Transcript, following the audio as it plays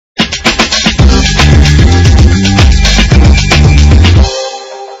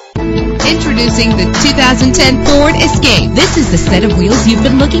Introducing the 2010 Ford Escape. This is the set of wheels you've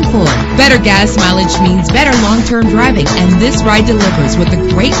been looking for. Better gas mileage means better long-term driving, and this ride delivers with a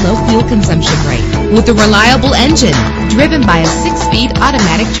great low fuel consumption rate. With a reliable engine driven by a 6-speed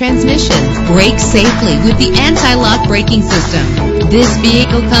automatic transmission, brakes safely with the anti-lock braking system. This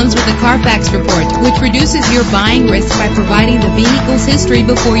vehicle comes with a Carfax report, which reduces your buying risk by providing the vehicle's history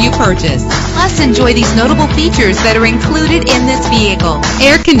before you purchase. Plus, enjoy these notable features that are included in this vehicle: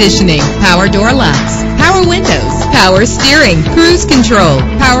 air conditioning, power door locks, power windows, power steering, cruise control,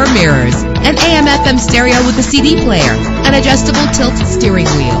 power mirrors, an AM/FM stereo with a CD player, an adjustable tilt steering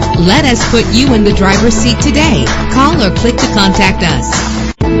wheel. Let us put you in the driver's seat today. Call or click to contact us.